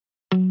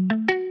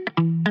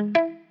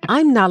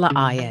I'm Nala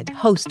Ayed,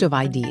 host of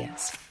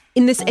Ideas.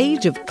 In this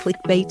age of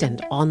clickbait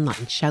and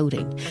online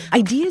shouting,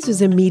 Ideas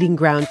is a meeting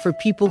ground for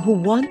people who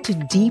want to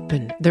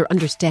deepen their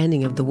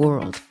understanding of the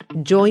world.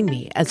 Join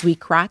me as we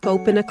crack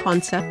open a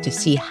concept to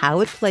see how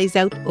it plays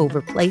out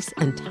over place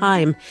and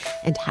time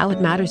and how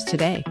it matters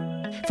today.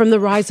 From the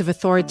rise of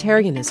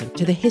authoritarianism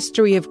to the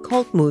history of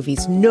cult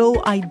movies,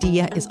 no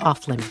idea is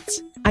off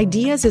limits.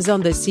 Ideas is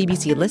on the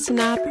CBC Listen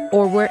app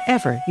or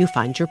wherever you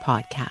find your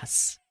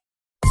podcasts.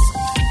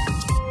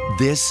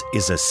 This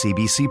is a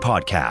CBC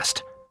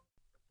podcast.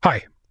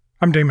 Hi,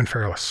 I'm Damon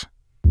Fairless.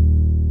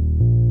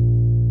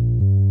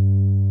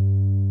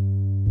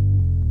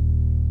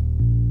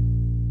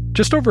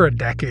 Just over a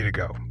decade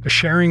ago, the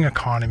sharing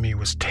economy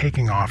was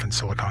taking off in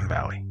Silicon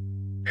Valley.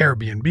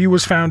 Airbnb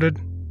was founded,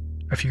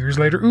 a few years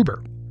later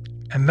Uber,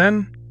 and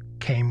then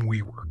came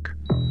WeWork.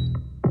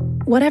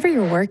 Whatever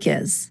your work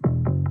is,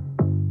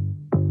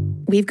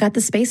 we've got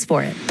the space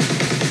for it.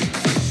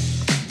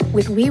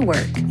 With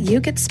WeWork,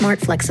 you get smart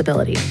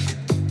flexibility,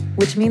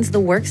 which means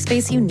the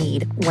workspace you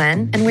need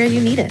when and where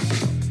you need it.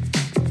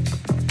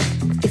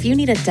 If you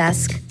need a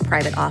desk,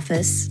 private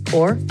office,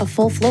 or a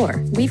full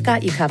floor, we've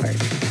got you covered.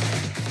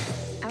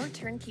 Our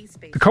turnkey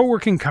space. The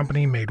co-working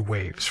company made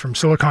waves from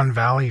Silicon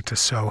Valley to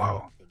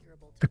Soho.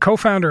 The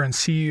co-founder and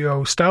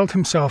CEO styled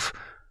himself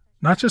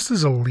not just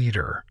as a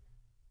leader,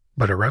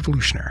 but a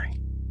revolutionary.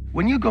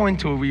 When you go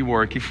into a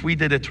WeWork, if we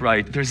did it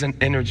right, there's an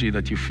energy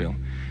that you feel.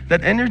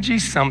 That energy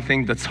is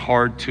something that's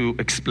hard to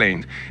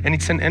explain. And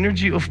it's an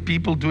energy of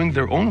people doing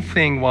their own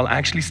thing while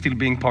actually still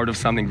being part of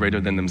something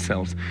greater than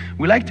themselves.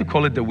 We like to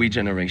call it the we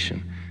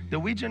generation. The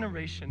we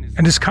generation is...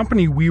 And his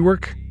company,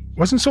 WeWork,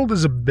 wasn't sold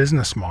as a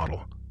business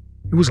model.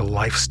 It was a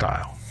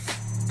lifestyle.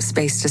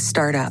 Space to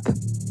start up,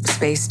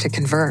 space to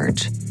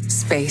converge,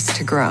 space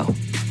to grow,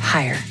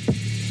 higher.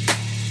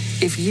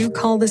 If you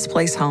call this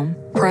place home,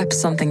 prep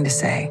something to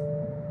say,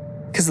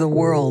 because the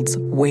world's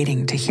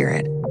waiting to hear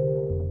it.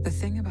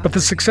 But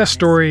the success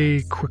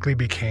story quickly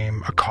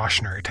became a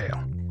cautionary tale,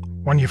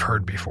 one you've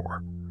heard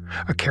before.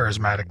 A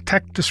charismatic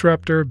tech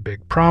disruptor,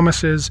 big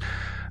promises,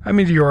 a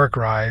meteoric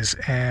rise,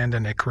 and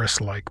an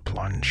Icarus-like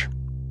plunge.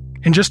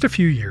 In just a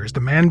few years, the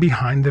man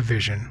behind the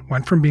vision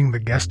went from being the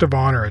guest of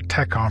honor at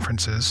tech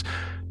conferences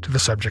to the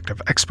subject of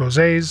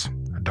exposés,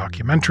 a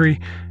documentary,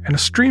 and a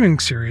streaming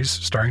series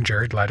starring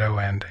Jared Leto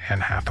and Anne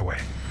Hathaway.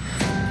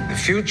 The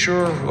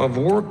future of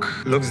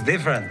work looks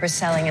different. We're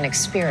selling an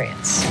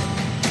experience.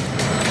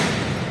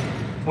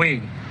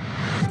 We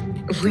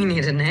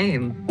need a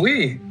name.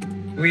 We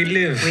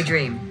live. We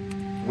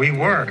dream. We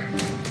work.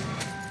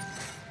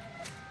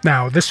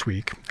 Now, this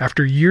week,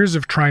 after years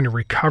of trying to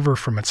recover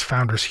from its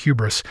founder's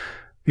hubris,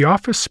 the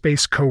office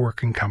space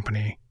co-working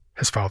company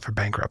has filed for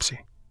bankruptcy.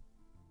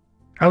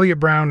 Elliot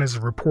Brown is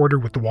a reporter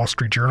with the Wall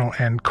Street Journal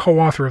and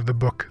co-author of the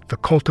book The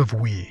Cult of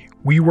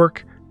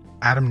WeWork,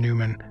 Adam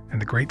Neumann,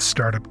 and the Great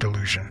Startup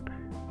Delusion.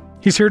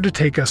 He's here to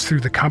take us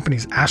through the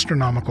company's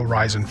astronomical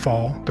rise and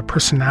fall, the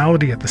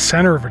personality at the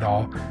center of it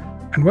all,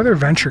 and whether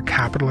venture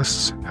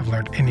capitalists have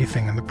learned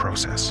anything in the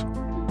process.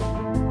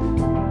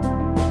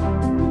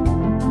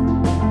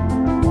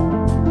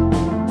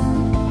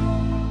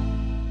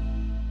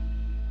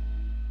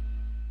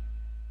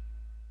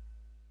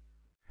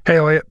 Hey,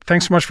 Elliot,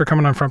 thanks so much for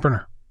coming on Front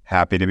Burner.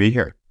 Happy to be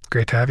here.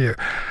 Great to have you.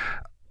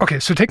 Okay,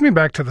 so take me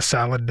back to the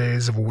salad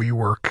days of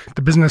WeWork.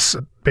 The business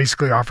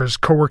basically offers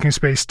co-working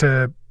space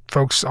to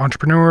folks,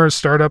 entrepreneurs,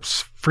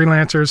 startups,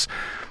 freelancers.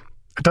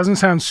 It doesn't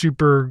sound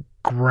super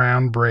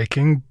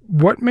groundbreaking.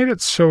 What made it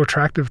so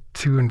attractive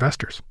to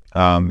investors?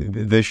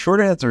 The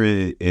short answer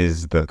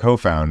is the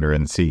co-founder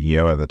and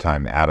CEO at the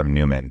time, Adam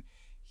Neumann.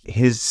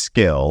 His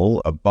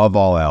skill, above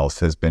all else,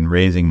 has been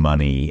raising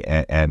money,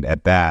 and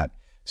at that,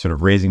 sort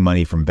of raising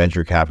money from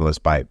venture capitalists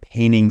by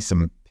painting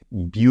some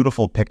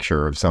beautiful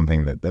picture of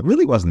something that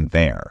really wasn't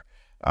there.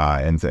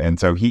 And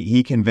so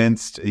he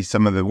convinced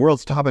some of the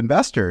world's top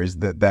investors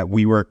that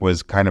WeWork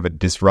was kind of a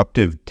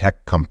disruptive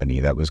tech company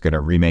that was going to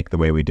remake the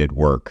way we did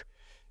work,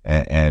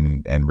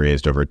 and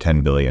raised over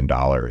 $10 billion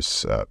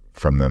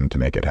from them to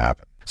make it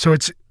happen. So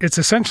it's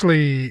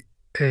essentially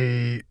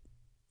a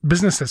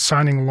business that's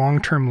signing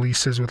long-term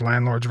leases with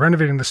landlords,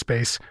 renovating the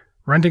space,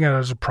 renting it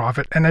as a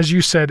profit. And as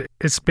you said,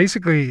 it's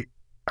basically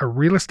a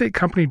real estate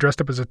company dressed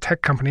up as a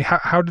tech company.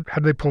 How did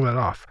they pull that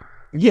off?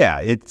 Yeah,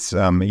 it's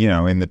in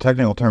the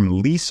technical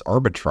term, lease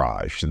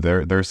arbitrage.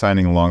 They're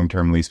signing a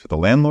long-term lease with the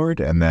landlord,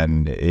 and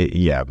then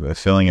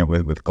filling it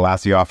with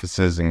glassy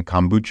offices and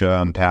kombucha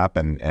on tap,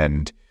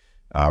 and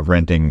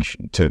renting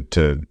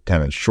to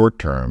tenants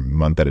short-term,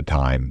 month at a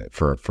time,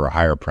 for a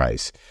higher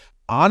price.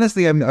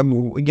 Honestly,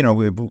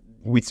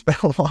 we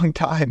spent a long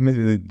time,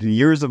 the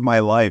years of my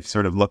life,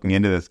 sort of looking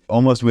into this.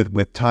 Almost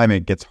with time,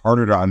 it gets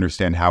harder to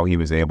understand how he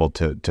was able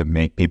to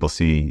make people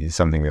see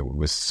something that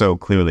was so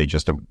clearly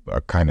just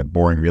a kind of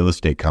boring real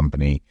estate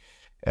company,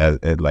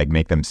 like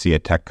make them see a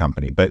tech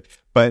company. But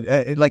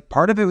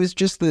part of it was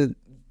just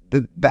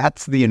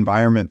that's the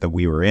environment that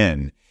we were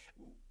in.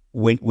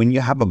 When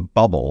you have a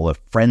bubble, a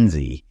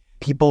frenzy,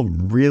 people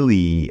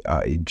really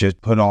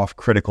just put off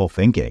critical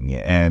thinking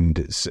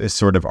and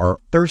sort of are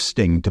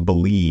thirsting to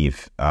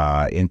believe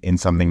in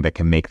something that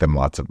can make them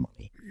lots of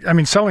money. I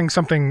mean, selling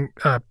something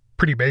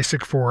pretty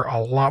basic for a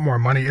lot more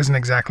money isn't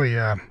exactly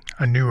a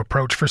new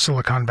approach for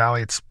Silicon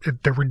Valley.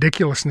 The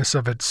ridiculousness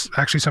of it's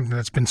actually something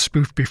that's been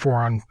spoofed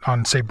before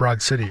on say,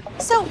 Broad City.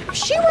 So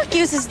WeWork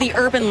uses the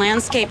urban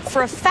landscape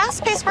for a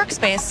fast-paced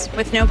workspace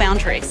with no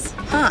boundaries.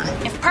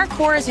 If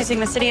parkour is using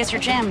the city as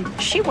your gym,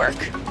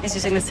 WeWork is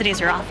using the city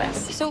as your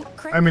office. So,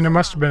 I mean, it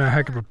must have been a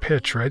heck of a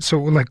pitch, right? So,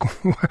 like,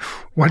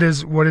 what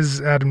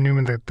is Adam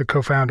Newman, the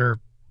co-founder,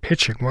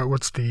 pitching?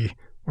 What's the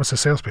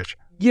sales pitch?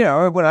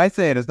 When I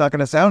say it, it's not going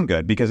to sound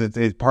good because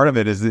it's part of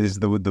it is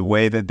the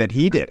way that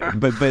he did it.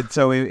 But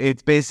so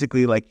it's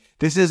basically like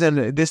this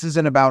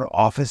isn't about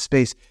office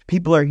space.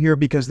 People are here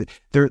because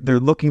they're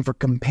looking for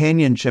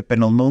companionship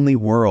in a lonely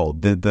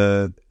world.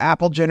 The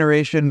Apple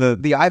generation, the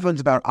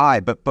iPhone's about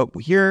I, but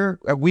here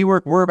at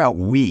WeWork, we're about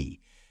we.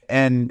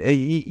 And,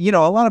 a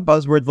lot of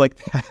buzzwords like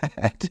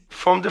that.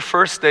 From the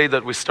first day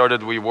that we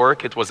started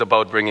WeWork, it was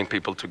about bringing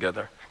people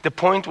together. The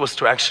point was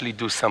to actually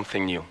do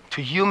something new,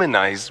 to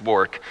humanize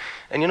work.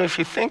 And, if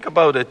you think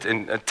about it,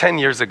 10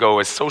 years ago,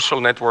 as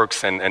social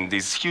networks and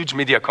these huge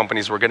media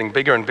companies were getting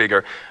bigger and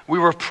bigger, we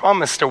were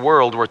promised a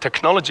world where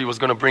technology was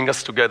going to bring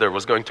us together,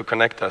 was going to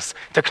connect us.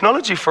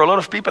 Technology, for a lot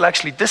of people,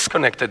 actually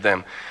disconnected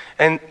them.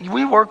 And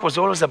WeWork was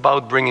always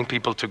about bringing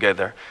people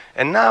together.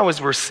 And now,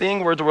 as we're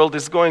seeing where the world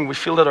is going, we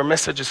feel that our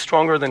message is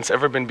stronger than it's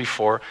ever been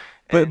before.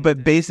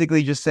 But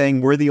basically just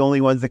saying we're the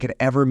only ones that could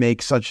ever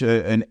make such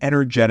an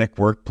energetic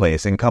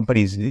workplace, and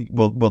companies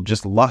will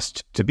just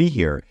lust to be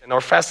here. And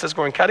our fastest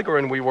growing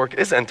category in WeWork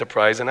is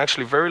enterprise, and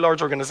actually very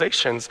large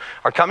organizations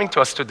are coming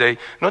to us today,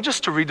 not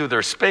just to redo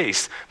their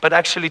space, but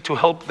actually to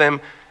help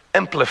them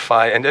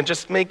amplify and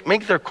just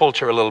make their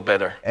culture a little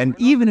better. And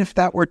even if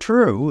that were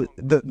true,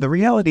 the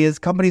reality is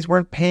companies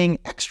weren't paying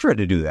extra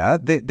to do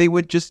that. They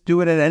would just do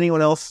it at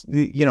anyone else,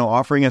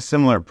 offering a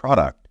similar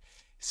product.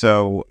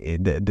 So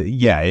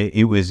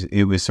it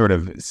was sort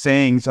of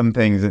saying some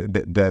things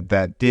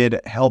that did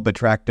help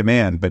attract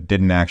demand, but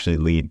didn't actually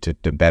lead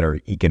to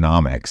better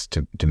economics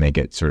to make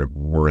it sort of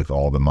worth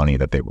all the money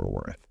that they were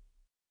worth.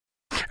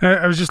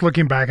 I was just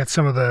looking back at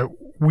some of the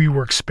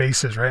WeWork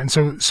spaces, right? And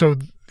so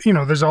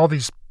there's all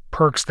these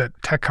perks that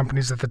tech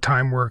companies at the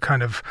time were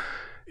kind of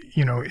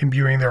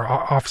imbuing their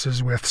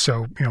offices with.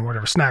 So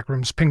whatever, snack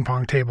rooms, ping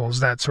pong tables,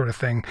 that sort of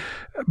thing.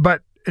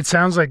 But it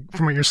sounds like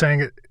from what you're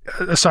saying,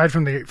 aside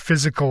from the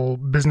physical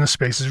business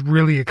spaces,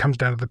 really it comes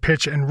down to the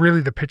pitch, and really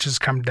the pitches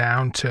come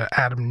down to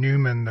Adam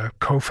Newman, the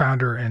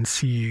co-founder and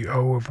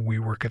CEO of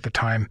WeWork at the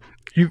time.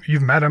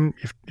 You've met him,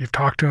 you've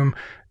talked to him.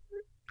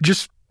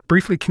 Just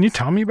briefly, can you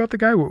tell me about the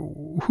guy?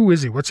 Who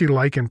is he? What's he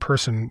like in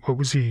person? What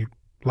was he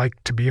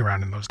like to be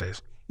around in those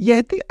days? Yeah,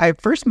 I think I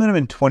first met him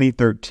in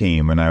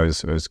 2013 when I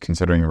was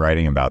considering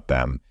writing about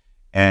them.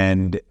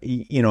 And,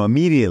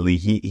 immediately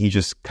he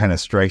just kind of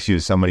strikes you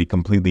as somebody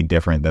completely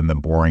different than the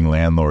boring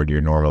landlord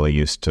you're normally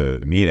used to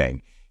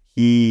meeting.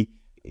 He,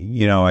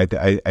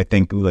 I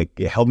think like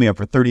held me up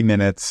for 30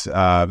 minutes,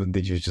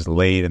 that he was just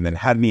late, and then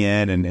had me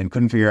in and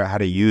couldn't figure out how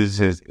to use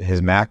his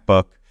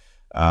MacBook,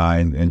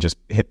 and just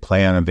hit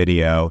play on a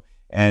video.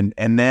 And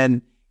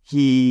then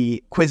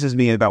he quizzes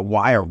me about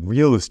why a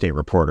real estate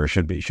reporter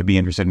should be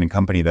interested in a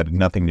company that had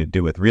nothing to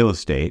do with real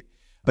estate.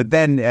 But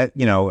then,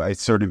 I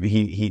sort of,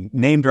 he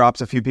name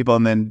drops a few people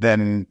and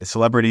then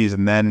celebrities,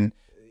 and then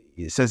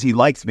he says he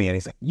likes me. And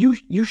he's like,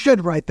 you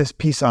should write this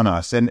piece on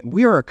us. And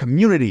we are a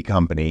community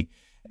company.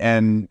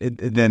 And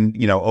then,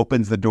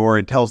 opens the door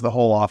and tells the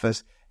whole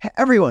office, hey,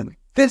 everyone,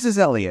 this is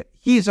Elliot.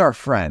 He's our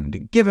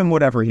friend. Give him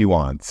whatever he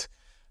wants.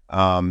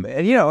 And,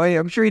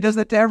 I'm sure he does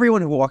that to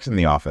everyone who walks in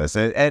the office.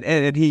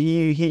 And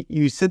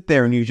you sit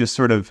there and you just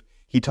sort of,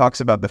 he talks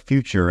about the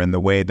future and the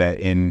way that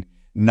in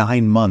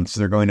 9 months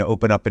they're going to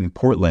open up in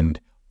Portland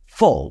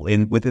full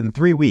within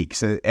 3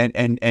 weeks,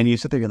 and you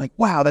sit there, you're like,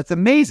 wow, that's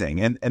amazing.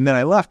 And then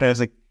I left and I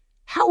was like,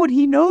 how would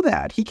he know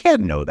that? He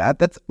can't know that.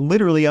 That's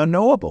literally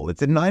unknowable.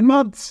 It's in 9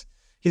 months.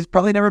 He's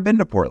probably never been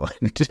to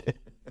Portland.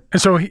 And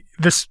so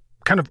this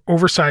kind of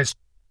oversized,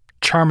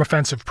 charm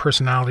offensive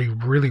personality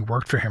really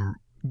worked for him.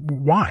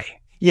 Why?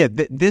 Yeah,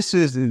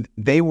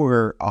 they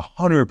were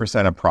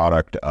 100% a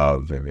product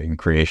of in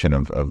creation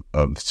of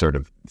sort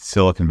of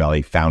Silicon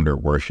Valley founder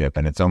worship.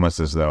 And it's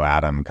almost as though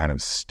Adam kind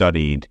of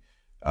studied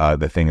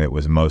the thing that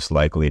was most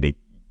likely to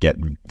get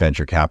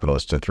venture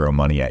capitalists to throw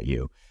money at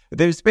you.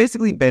 There's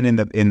basically been in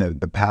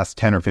the past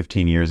 10 or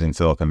 15 years in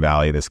Silicon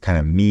Valley, this kind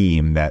of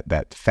meme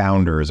that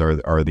founders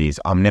are these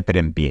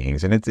omnipotent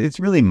beings. And it's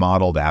really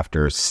modeled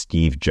after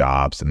Steve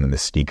Jobs and then the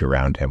mystique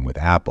around him with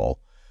Apple,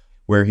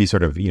 where he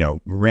sort of,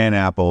 ran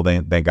Apple,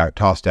 then got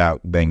tossed out,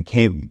 then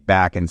came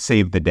back and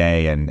saved the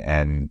day.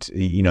 And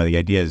the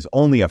idea is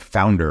only a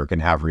founder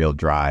can have real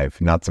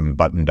drive, not some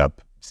buttoned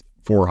up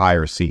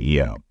for-hire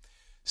CEO.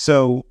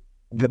 So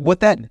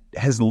what that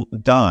has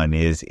done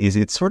is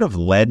it's sort of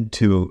led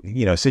to,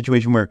 a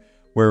situation where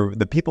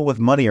the people with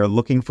money are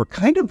looking for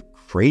kind of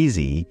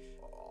crazy,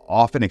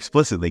 often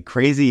explicitly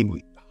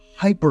crazy,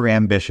 hyper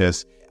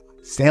ambitious,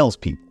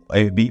 salespeople,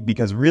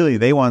 because really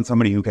they want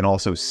somebody who can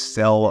also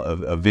sell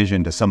a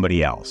vision to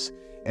somebody else.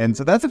 And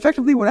so that's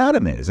effectively what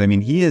Adam is. I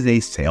mean, he is a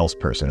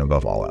salesperson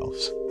above all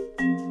else.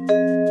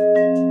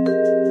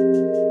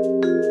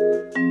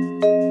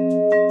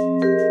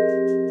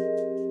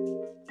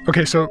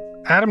 Okay, so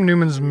Adam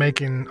Neumann's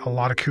making a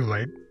lot of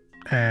Kool-Aid,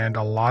 and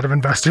a lot of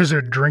investors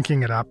are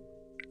drinking it up.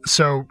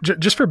 So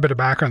just for a bit of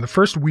background, the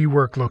first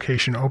WeWork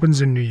location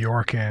opens in New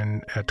York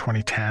in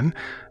 2010.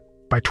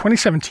 By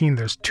 2017,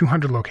 there's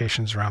 200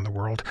 locations around the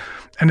world,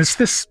 and it's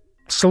this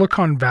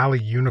Silicon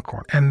Valley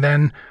unicorn. And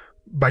then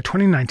by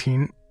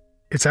 2019,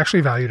 it's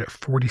actually valued at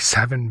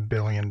 $47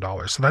 billion.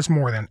 So that's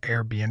more than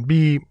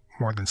Airbnb,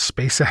 more than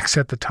SpaceX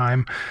at the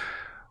time.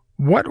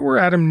 What were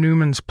Adam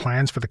Neumann's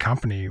plans for the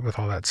company with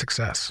all that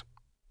success?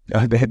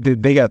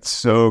 They got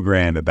so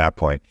grand at that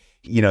point.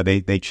 You know,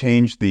 they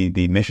changed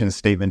the mission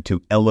statement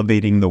to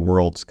elevating the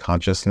world's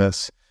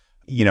consciousness.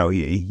 You know,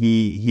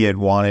 he had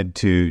wanted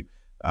to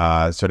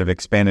sort of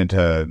expand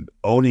into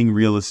owning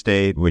real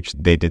estate, which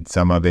they did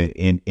some of it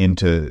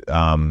into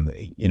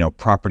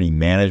property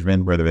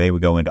management, where they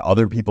would go into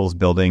other people's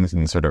buildings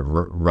and sort of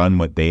run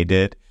what they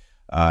did.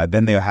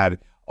 Then they had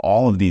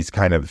all of these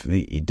kind of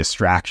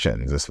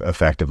distractions,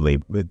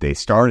 effectively. They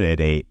started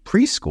a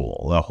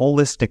preschool, a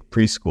holistic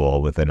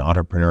preschool with an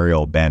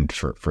entrepreneurial bent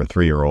for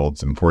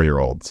 3-year-olds and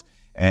 4-year-olds.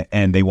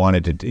 And they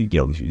wanted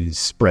to,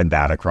 spread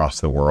that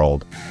across the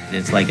world.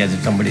 It's like as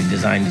if somebody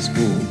designed a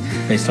school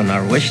based on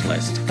our wish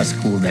list, a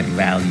school that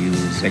values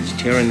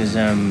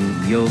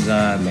vegetarianism,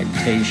 yoga,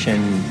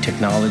 meditation,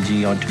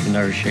 technology,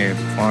 entrepreneurship,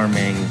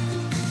 farming.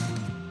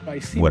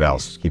 What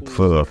else? He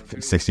flew a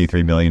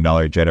 $63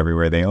 million jet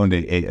everywhere. They owned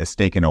a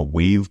stake in a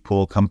wave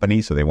pool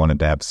company, so they wanted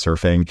to have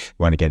surfing. They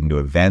wanted to get into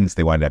events.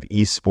 They wanted to have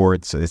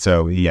esports.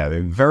 So, yeah,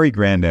 they're very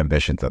grand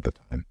ambitions at the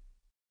time.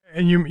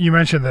 And you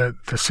mentioned the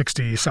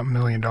 $60-something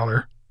million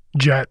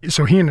jet.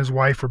 So he and his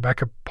wife,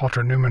 Rebecca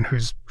Paltrow Neumann,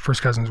 who's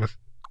first cousins with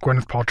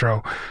Gwyneth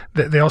Paltrow,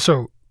 they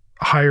also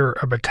hire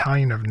a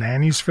battalion of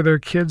nannies for their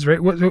kids, right?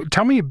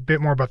 Tell me a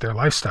bit more about their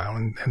lifestyle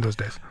in those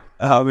days.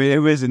 I mean, it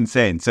was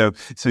insane. So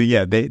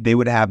yeah, they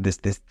would have this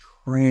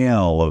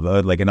trail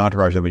of like an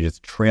entourage that would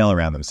just trail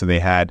around them. So they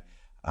had,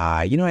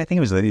 I think it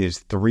was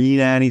 3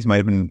 nannies,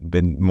 might have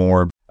been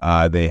more.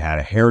 They had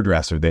a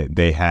hairdresser.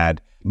 They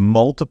had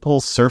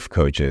multiple surf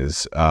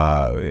coaches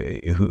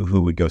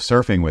who would go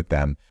surfing with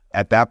them.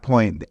 At that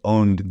point, the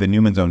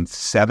Neumanns owned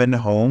 7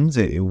 homes.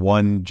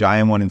 One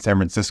giant one in San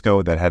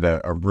Francisco that had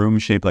a room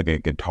shaped like a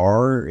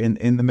guitar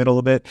in the middle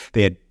of it.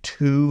 They had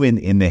 2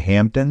 in the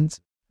Hamptons.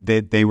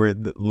 They were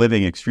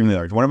living extremely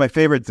large. One of my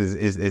favorites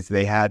is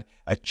they had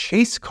a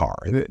chase car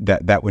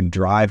that would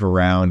drive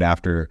around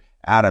after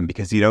Adam,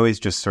 because he'd always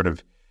just sort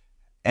of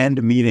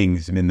end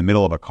meetings in the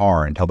middle of a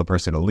car and tell the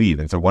person to leave.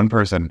 And so one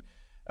person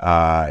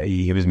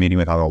he was meeting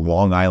with on the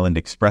Long Island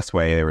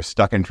Expressway. They were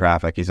stuck in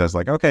traffic. He says,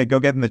 like, okay, go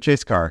get in the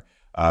chase car.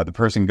 The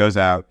person goes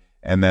out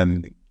and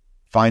then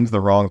finds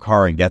the wrong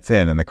car and gets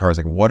in. And the car's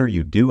like, what are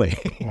you doing?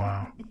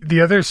 Wow. The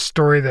other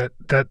story that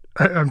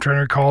I'm trying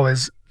to recall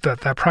is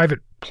that private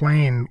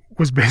plane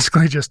was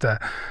basically just a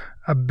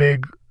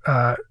big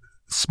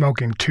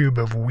smoking tube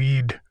of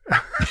weed.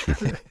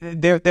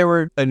 There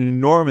were an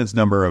enormous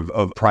number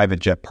of private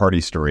jet party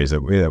stories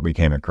that we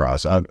came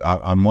across.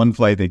 On one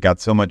flight, they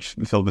got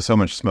filled with so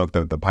much smoke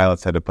that the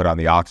pilots had to put on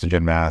the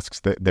oxygen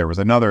masks. There was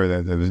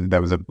another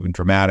that was a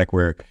dramatic,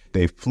 where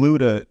they flew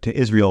to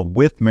Israel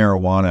with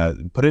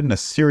marijuana, put it in a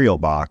cereal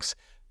box.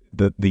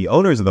 The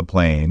owners of the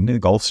plane,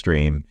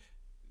 Gulfstream,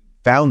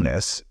 found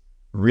this,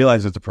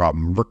 realized it's a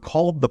problem,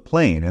 recalled the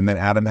plane, and then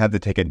Adam had to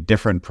take a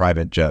different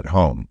private jet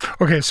home.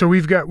 Okay, so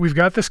we've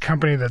got this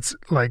company that's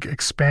like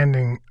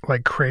expanding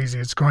like crazy.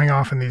 It's going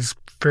off in these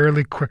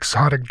fairly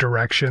quixotic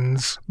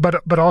directions,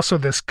 but also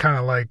this kind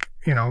of like,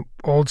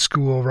 old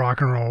school rock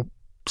and roll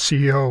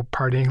CEO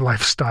partying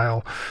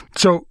lifestyle.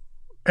 So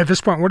at this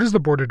point, what does the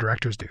board of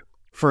directors do?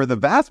 For the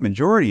vast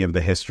majority of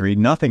the history,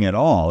 nothing at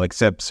all,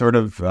 except sort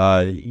of,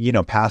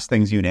 pass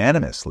things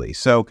unanimously.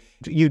 So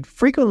you'd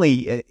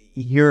frequently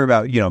hear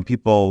about,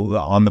 people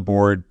on the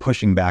board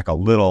pushing back a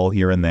little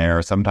here and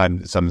there,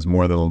 sometimes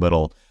more than a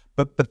little.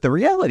 But the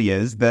reality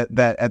is that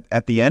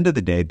at the end of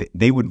the day,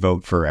 they would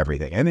vote for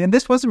everything. And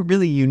this wasn't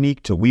really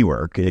unique to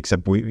WeWork,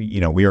 except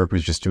WeWork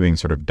was just doing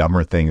sort of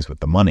dumber things with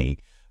the money.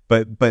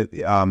 But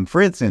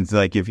for instance,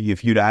 like if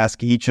you'd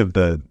ask each of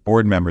the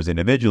board members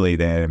individually,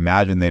 they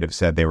imagine they'd have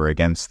said they were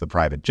against the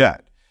private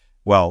jet.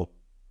 Well,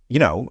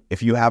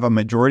 if you have a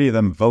majority of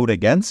them vote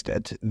against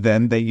it,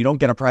 then you don't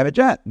get a private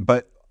jet.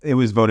 But it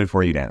was voted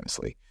for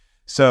unanimously.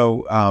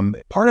 So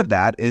part of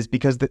that is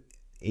because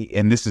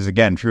and this is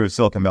again true of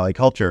Silicon Valley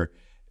culture,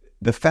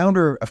 the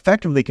founder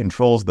effectively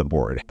controls the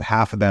board.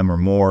 Half of them or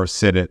more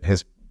sit at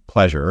his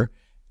pleasure,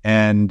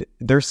 and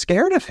they're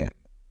scared of him.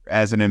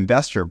 As an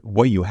investor,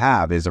 what you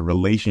have is a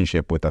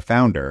relationship with a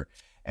founder.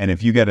 And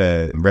if you get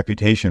a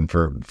reputation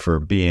for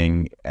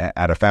being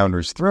at a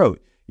founder's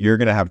throat, you're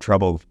going to have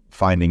trouble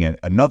finding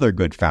another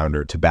good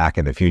founder to back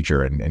in the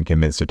future and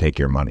convince to take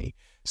your money.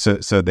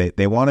 So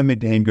they want to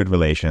maintain good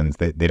relations.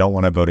 They don't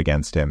want to vote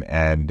against him.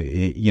 And,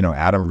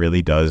 Adam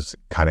really does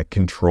kind of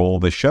control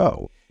the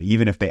show.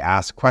 Even if they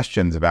ask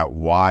questions about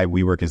why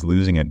WeWork is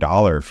losing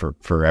 $1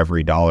 for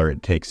every dollar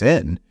it takes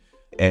in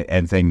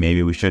and saying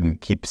maybe we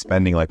shouldn't keep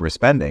spending like we're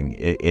spending,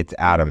 it's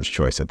Adam's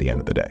choice at the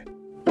end of the day.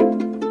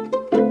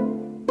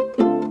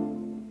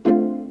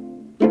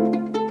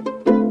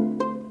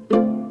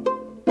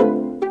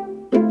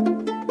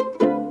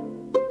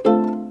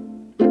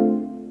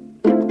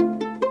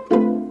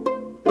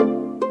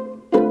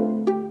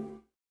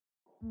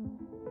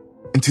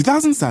 In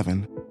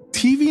 2007,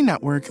 TV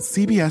network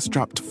CBS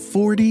dropped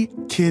 40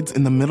 kids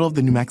in the middle of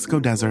the New Mexico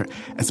desert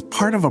as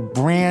part of a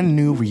brand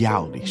new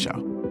reality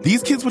show.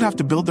 These kids would have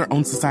to build their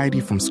own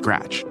society from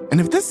scratch. And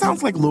if this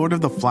sounds like Lord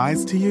of the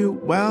Flies to you,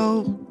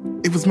 well,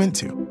 it was meant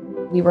to.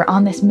 We were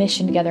on this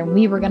mission together, and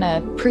we were going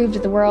to prove to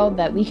the world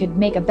that we could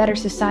make a better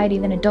society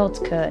than adults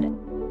could.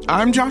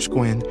 I'm Josh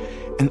Gwynn,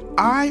 and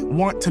I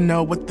want to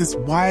know what this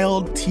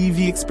wild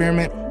TV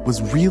experiment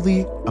was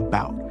really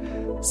about.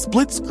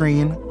 Split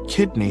Screen,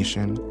 Kid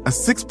Nation, a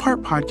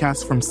 6-part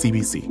podcast from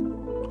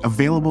CBC.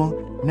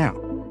 Available now.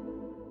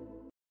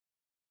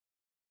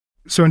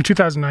 So in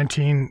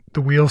 2019,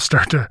 the wheels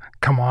start to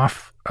come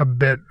off a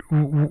bit.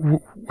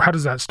 How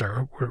does that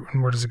start?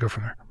 Where does it go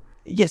from there?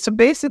 Yeah, so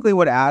basically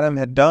what Adam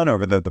had done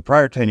over the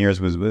prior 10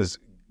 years was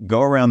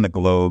go around the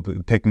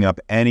globe picking up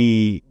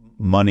any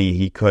money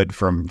he could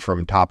from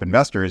top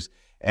investors.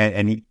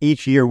 And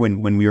each year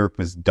when WeWork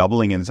was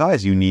doubling in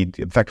size, you need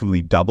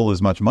effectively double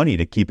as much money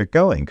to keep it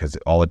going because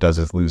all it does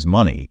is lose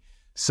money.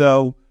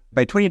 So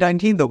by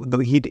 2019,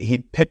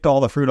 he'd picked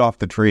all the fruit off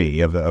the tree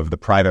of the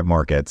private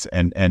markets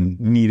and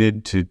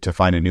needed to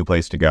find a new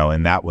place to go.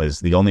 And that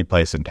was the only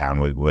place in town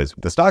was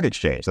the stock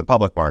exchange, the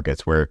public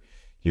markets, where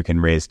you can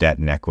raise debt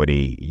and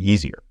equity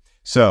easier.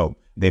 So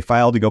they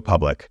filed to go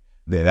public.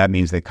 That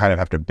means they kind of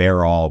have to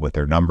bear all with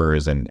their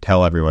numbers and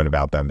tell everyone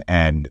about them.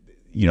 And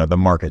the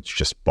markets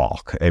just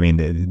balk. I mean,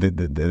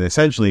 the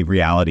essentially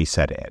reality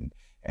set in,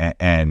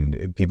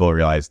 and people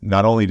realize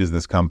not only does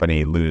this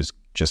company lose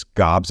just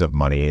gobs of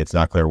money, it's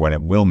not clear when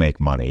it will make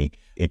money.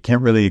 It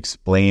can't really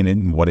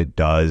explain what it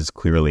does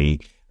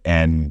clearly,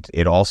 and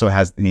it also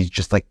has these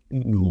just like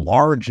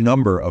large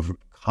number of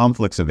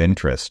conflicts of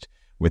interest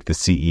with the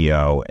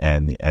CEO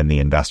and the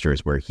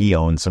investors, where he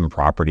owns some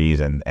properties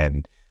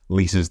and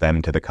leases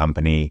them to the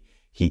company.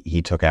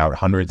 He took out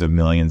hundreds of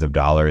millions of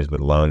dollars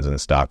with loans and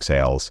stock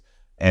sales.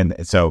 And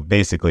so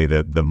basically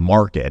the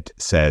market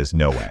says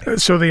no way.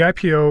 So the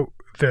IPO,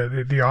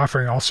 the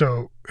offering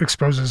also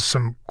exposes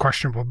some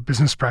questionable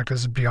business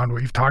practices beyond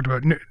what you've talked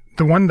about.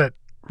 The one that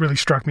really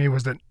struck me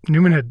was that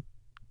Newman had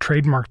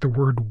trademarked the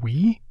word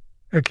we.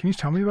 Can you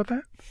tell me about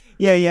that?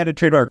 Yeah, he had a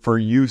trademark for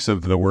use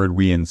of the word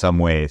we in some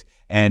ways.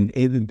 And,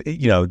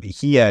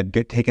 he had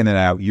taken it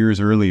out years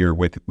earlier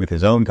with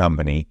his own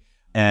company.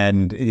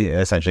 And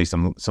essentially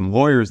some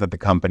lawyers at the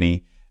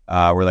company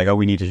were like, oh,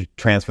 we need to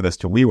transfer this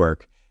to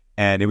WeWork.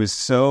 And it was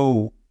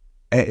so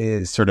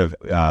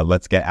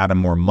let's get Adam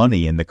more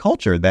money in the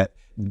culture that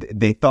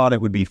they thought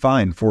it would be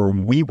fine for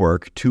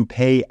WeWork to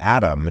pay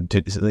Adam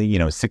to,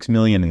 $6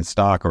 million in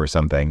stock or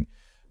something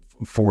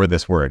for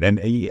this word.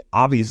 And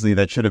obviously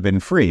that should have been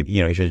free.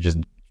 He should have just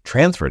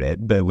transferred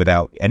it, but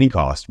without any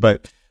cost.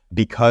 But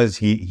because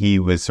he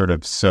was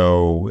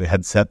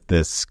had set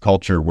this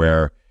culture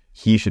where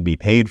he should be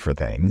paid for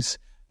things,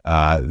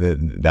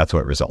 that's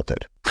what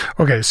resulted.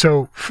 Okay,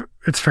 so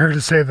it's fair to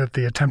say that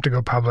the attempt to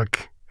go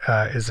public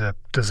is a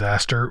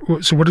disaster.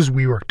 So what does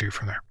WeWork do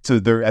from there? So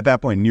they're at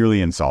that point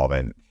nearly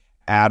insolvent.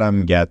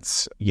 Adam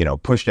gets,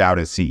 pushed out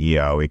as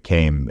CEO. It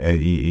came,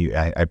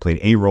 I played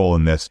a role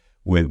in this,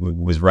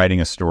 was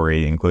writing a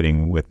story,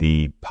 including with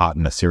the pot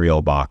in a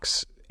cereal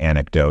box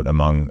anecdote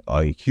among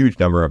a huge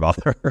number of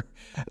other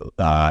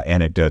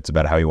anecdotes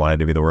about how he wanted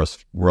to be the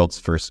world's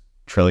first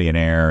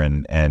trillionaire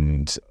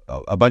and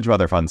a bunch of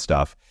other fun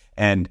stuff,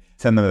 and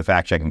send them the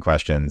fact-checking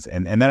questions.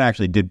 And that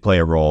actually did play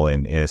a role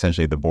in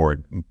essentially the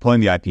board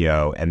pulling the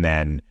IPO and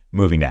then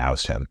moving to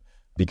oust him.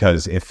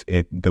 Because if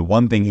the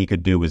one thing he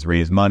could do was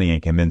raise money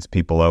and convince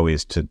people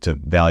always to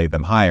value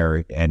them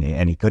higher,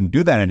 and he couldn't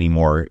do that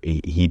anymore,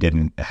 he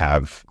didn't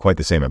have quite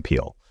the same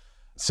appeal.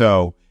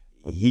 So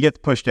he gets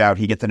pushed out.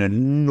 He gets an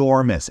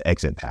enormous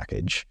exit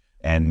package.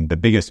 And the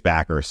biggest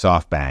backer,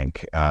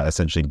 SoftBank,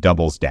 essentially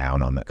doubles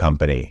down on the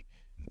company,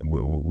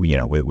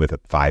 with a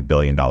 $5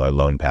 billion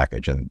loan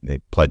package, and they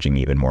pledging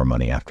even more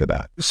money after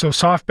that. So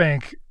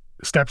SoftBank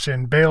steps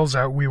in, bails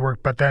out WeWork,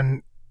 but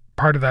then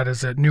part of that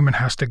is that Newman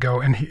has to go.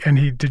 And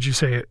he did you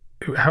say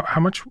how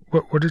much?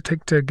 What did it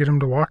take to get him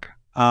to walk?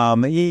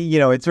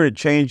 It sort of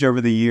changed over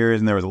the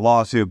years, and there was a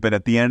lawsuit. But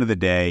at the end of the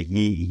day,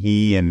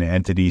 he and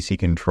entities he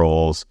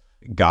controls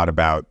got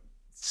about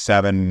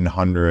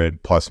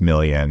 $700+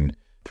 million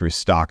through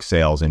stock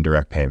sales and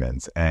direct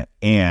payments,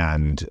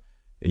 and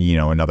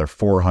another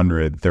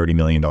 $430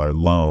 million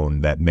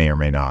loan that may or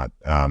may not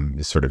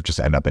sort of just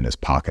end up in his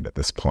pocket at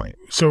this point.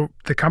 So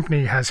the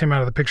company has him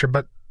out of the picture,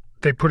 but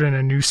they put in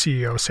a new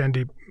CEO,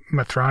 Sandeep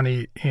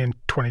Mathrani, in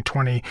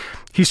 2020.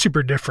 He's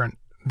super different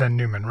than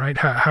Newman, right?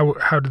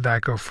 How did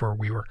that go for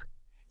WeWork?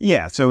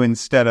 Yeah, so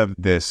instead of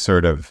this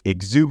sort of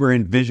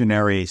exuberant,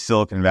 visionary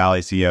Silicon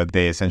Valley CEO,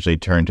 they essentially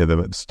turned to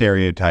the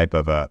stereotype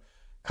of a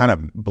kind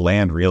of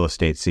bland real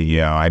estate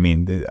CEO. I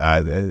mean,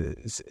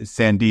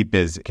 Sandeep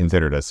is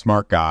considered a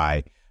smart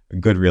guy, a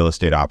good real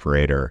estate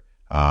operator,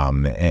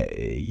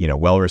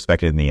 well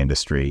respected in the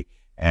industry.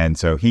 And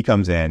so he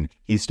comes in,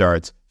 he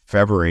starts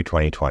February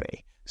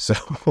 2020. So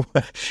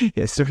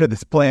it's sort of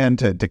this plan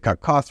to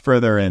cut costs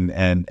further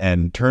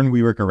and turn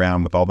WeWork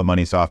around with all the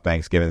money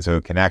SoftBank's given so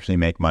it can actually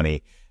make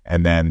money.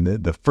 And then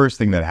the first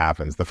thing that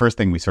happens, the first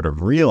thing we sort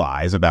of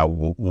realize about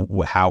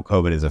how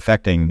COVID is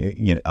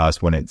affecting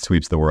us when it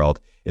sweeps the world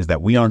is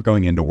that we aren't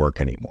going into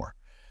work anymore.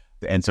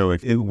 And so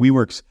if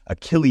WeWork's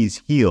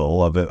Achilles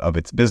heel of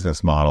its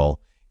business model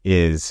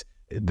is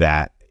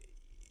that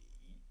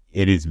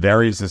it is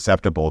very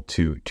susceptible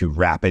to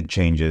rapid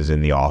changes in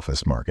the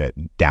office market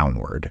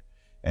downward.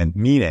 And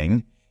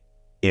meaning,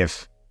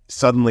 if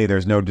suddenly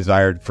there's no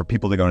desire for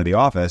people to go into the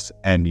office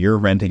and you're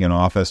renting an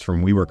office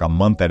from WeWork a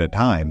month at a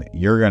time,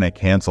 you're going to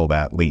cancel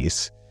that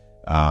lease,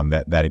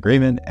 that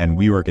agreement, and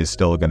WeWork is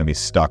still going to be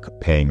stuck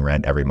paying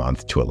rent every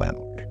month to a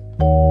landlord.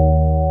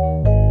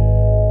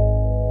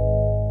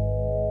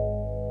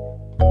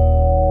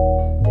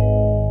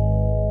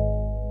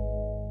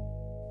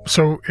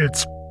 So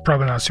it's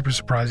probably not super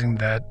surprising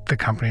that the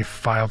company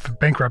filed for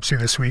bankruptcy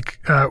this week.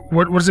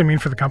 What does it mean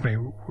for the company?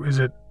 Is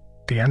it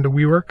the end of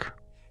WeWork?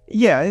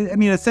 Yeah, I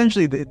mean,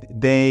 essentially,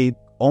 they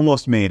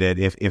almost made it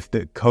if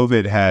the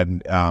COVID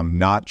had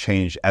not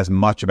changed as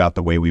much about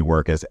the way we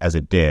work as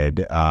it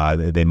did.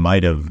 They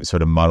might have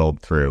sort of muddled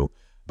through.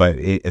 But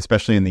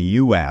especially in the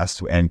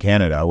U.S. and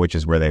Canada, which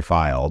is where they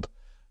filed,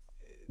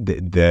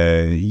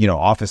 the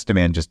office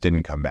demand just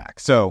didn't come back.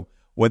 So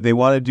what they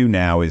want to do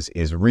now is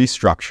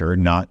restructure,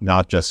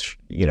 not just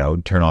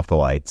turn off the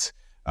lights.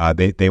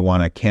 They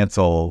want to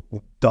cancel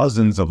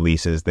dozens of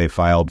leases. They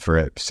filed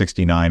for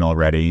 69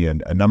 already,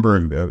 and a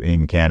number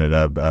in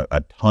Canada,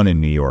 a ton in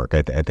New York.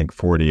 I think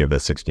 40 of the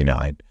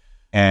 69,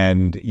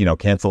 and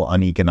cancel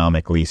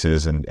uneconomic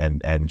leases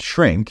and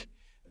shrink,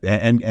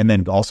 and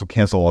then also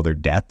cancel all their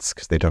debts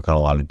because they took on a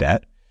lot of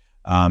debt,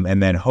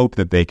 and then hope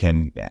that they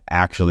can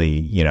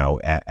actually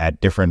at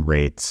different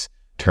rates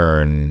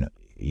turn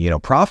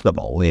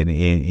profitable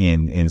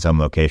in some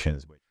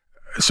locations.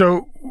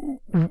 So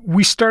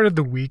we started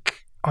the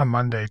week on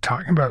Monday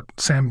talking about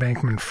Sam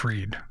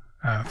Bankman-Fried,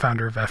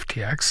 founder of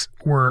FTX.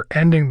 We're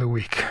ending the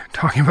week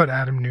talking about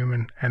Adam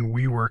Neumann and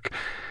WeWork.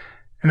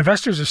 And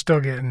investors are still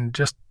getting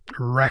just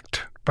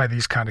wrecked by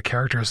these kind of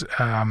characters.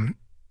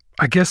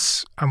 I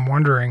guess I'm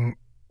wondering,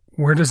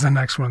 where does the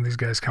next one of these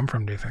guys come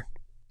from, do you think?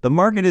 The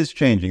market is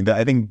changing.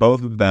 I think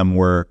both of them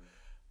were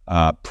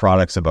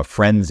products of a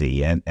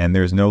frenzy, and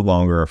there's no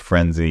longer a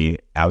frenzy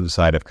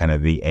outside of kind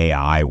of the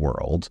AI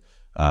world.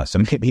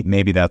 So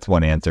maybe that's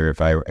one answer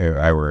if I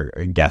were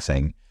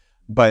guessing.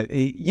 But,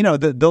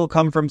 they'll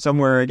come from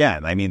somewhere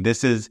again. I mean,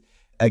 this is,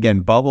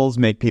 again, bubbles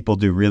make people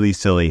do really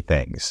silly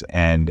things.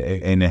 And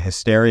in a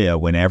hysteria,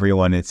 when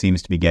everyone, it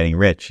seems to be getting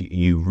rich,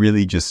 you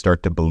really just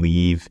start to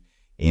believe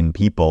in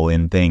people,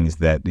 in things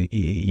that,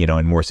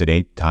 in more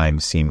sedate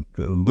times seem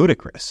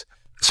ludicrous.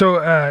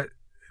 So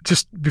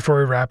just before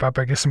we wrap up,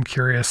 I guess I'm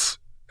curious,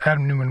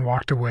 Adam Neumann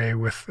walked away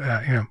with,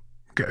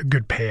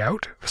 good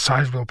payout, a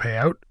sizable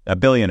payout. A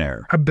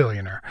billionaire.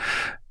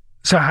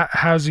 So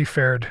how's he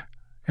fared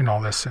in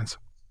all this since?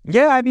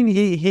 Yeah, I mean,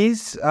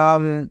 he's,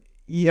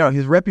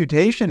 his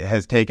reputation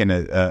has taken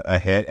a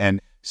hit,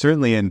 and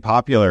certainly in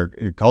popular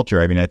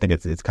culture, I mean, I think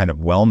it's kind of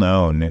well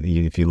known.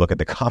 If you look at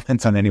the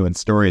comments on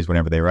anyone's stories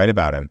whenever they write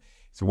about him,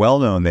 it's well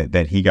known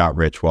that he got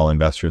rich while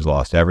investors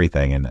lost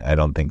everything. And I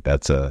don't think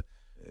that's I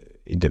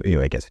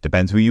guess it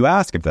depends who you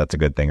ask if that's a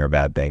good thing or a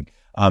bad thing.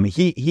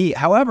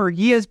 However,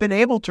 he has been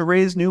able to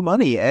raise new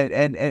money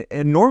and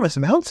enormous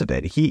amounts of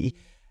it. He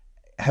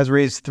has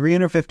raised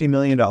 $350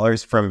 million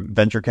from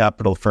venture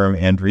capital firm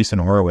Andreessen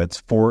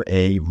Horowitz for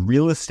a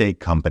real estate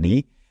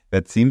company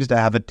that seems to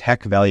have a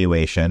tech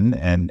valuation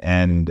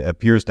and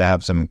appears to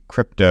have some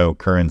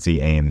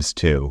cryptocurrency aims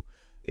too.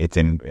 It's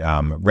in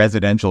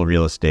residential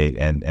real estate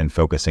and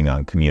focusing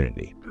on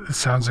community. It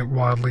sounds like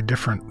wildly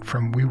different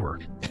from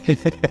WeWork.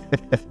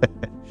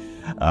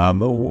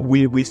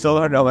 We still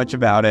don't know much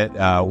about it.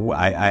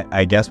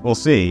 I guess we'll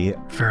see.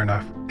 Fair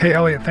enough. Hey,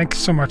 Elliot, thanks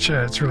so much.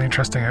 It's really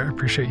interesting. I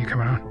appreciate you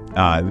coming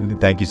on.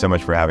 Thank you so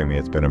much for having me.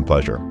 It's been a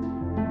pleasure.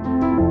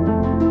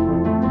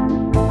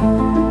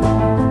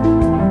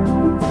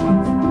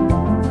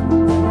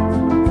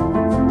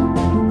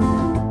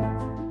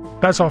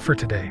 That's all for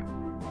today.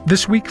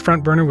 This week,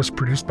 Front Burner was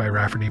produced by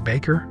Rafferty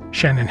Baker,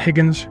 Shannon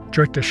Higgins,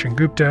 Joyita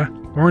Shingupta,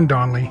 Lauren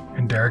Donnelly,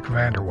 and Derek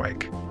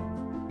Vanderwyk.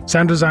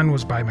 Sound design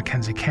was by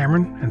Mackenzie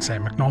Cameron and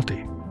Sam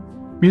McNulty.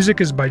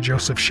 Music is by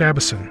Joseph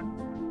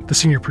Shabison. The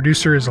senior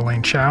producer is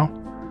Elaine Chow.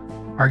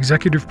 Our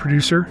executive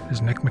producer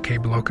is Nick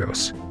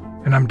McCabe-Locos.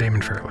 And I'm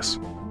Damon Fairless.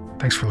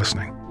 Thanks for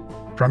listening.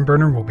 Front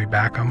Burner will be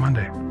back on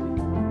Monday.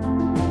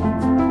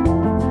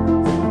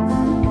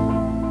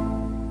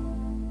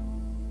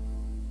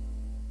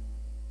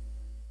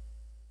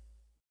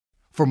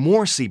 For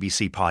more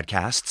CBC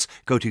podcasts,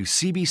 go to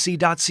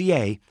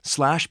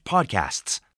cbc.ca/podcasts.